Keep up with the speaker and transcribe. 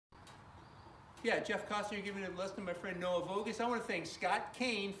Yeah, Jeff Coston, you're giving a lesson to my friend Noah Vogus. I want to thank Scott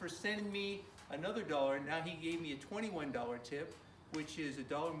Kane for sending me another dollar. Now he gave me a $21 tip, which is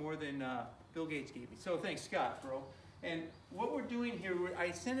 $1 more than Bill Gates gave me. So thanks, Scott, bro. And what we're doing here,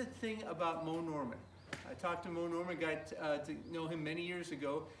 I sent a thing about Moe Norman. I talked to Moe Norman, got to know him many years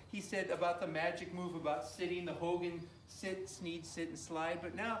ago. He said about the magic move about sitting, the Hogan sit, Snead, sit, and slide.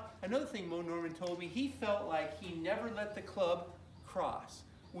 But now, another thing Moe Norman told me, he felt like he never let the club cross.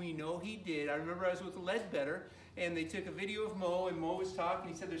 We know he did. I remember I was with Ledbetter, and they took a video of Moe, and Moe was talking.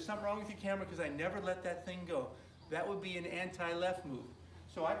 He said, there's something wrong with your camera because I never let that thing go. That would be an anti-left move.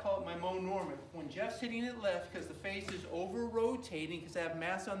 So I call it my Moe Norman. When Jeff's hitting it left, because the face is over-rotating, because I have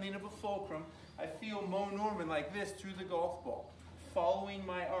mass on the end of a fulcrum, I feel Moe Norman like this through the golf ball, following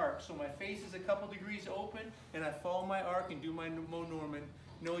my arc. So my face is a couple degrees open, and I follow my arc and do my Moe Norman.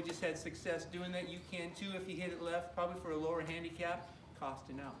 Noah just had success doing that. You can too if you hit it left, probably for a lower handicap.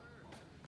 Coston out.